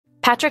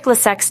Patrick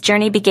Lesec's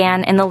journey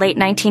began in the late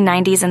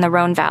 1990s in the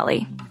Rhône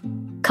Valley.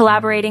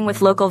 Collaborating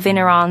with local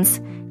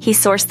vignerons, he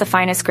sourced the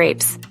finest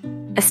grapes,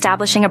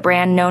 establishing a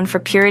brand known for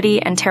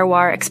purity and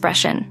terroir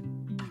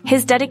expression.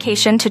 His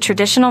dedication to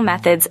traditional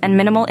methods and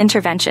minimal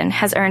intervention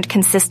has earned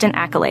consistent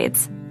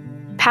accolades.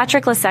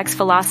 Patrick Lesec's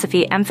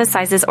philosophy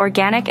emphasizes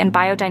organic and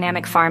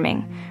biodynamic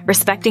farming,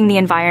 respecting the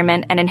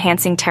environment and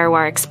enhancing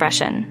terroir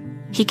expression.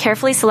 He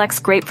carefully selects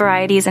grape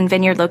varieties and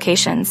vineyard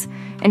locations,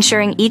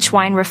 ensuring each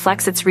wine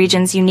reflects its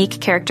region's unique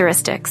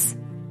characteristics.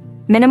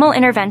 Minimal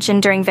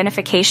intervention during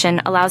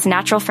vinification allows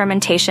natural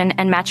fermentation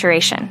and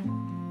maturation.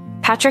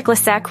 Patrick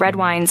Lesec red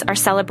wines are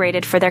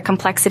celebrated for their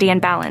complexity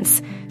and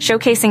balance,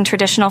 showcasing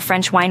traditional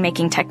French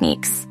winemaking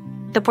techniques.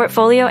 The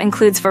portfolio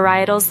includes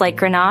varietals like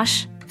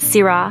Grenache,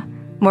 Syrah,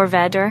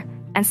 Mourvedre,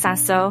 and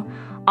Cinsault,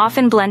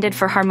 often blended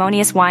for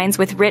harmonious wines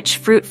with rich,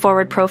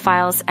 fruit-forward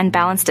profiles and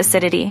balanced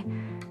acidity.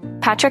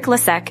 Patrick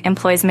Lesec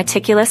employs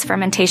meticulous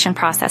fermentation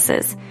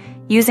processes,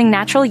 using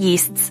natural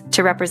yeasts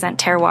to represent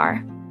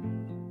terroir.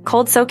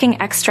 Cold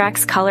soaking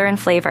extracts color and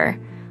flavor,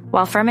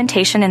 while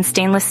fermentation in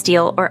stainless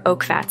steel or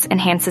oak vats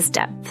enhances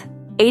depth.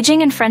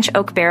 Aging in French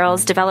oak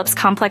barrels develops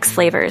complex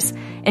flavors,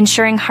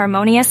 ensuring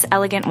harmonious,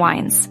 elegant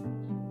wines.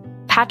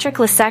 Patrick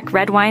Lesec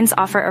red wines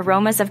offer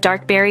aromas of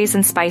dark berries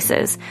and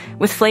spices,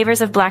 with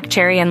flavors of black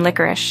cherry and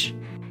licorice.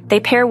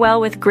 They pair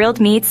well with grilled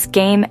meats,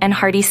 game, and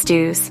hearty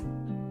stews.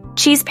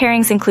 Cheese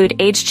pairings include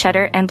aged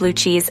cheddar and blue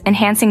cheese,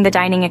 enhancing the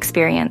dining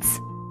experience.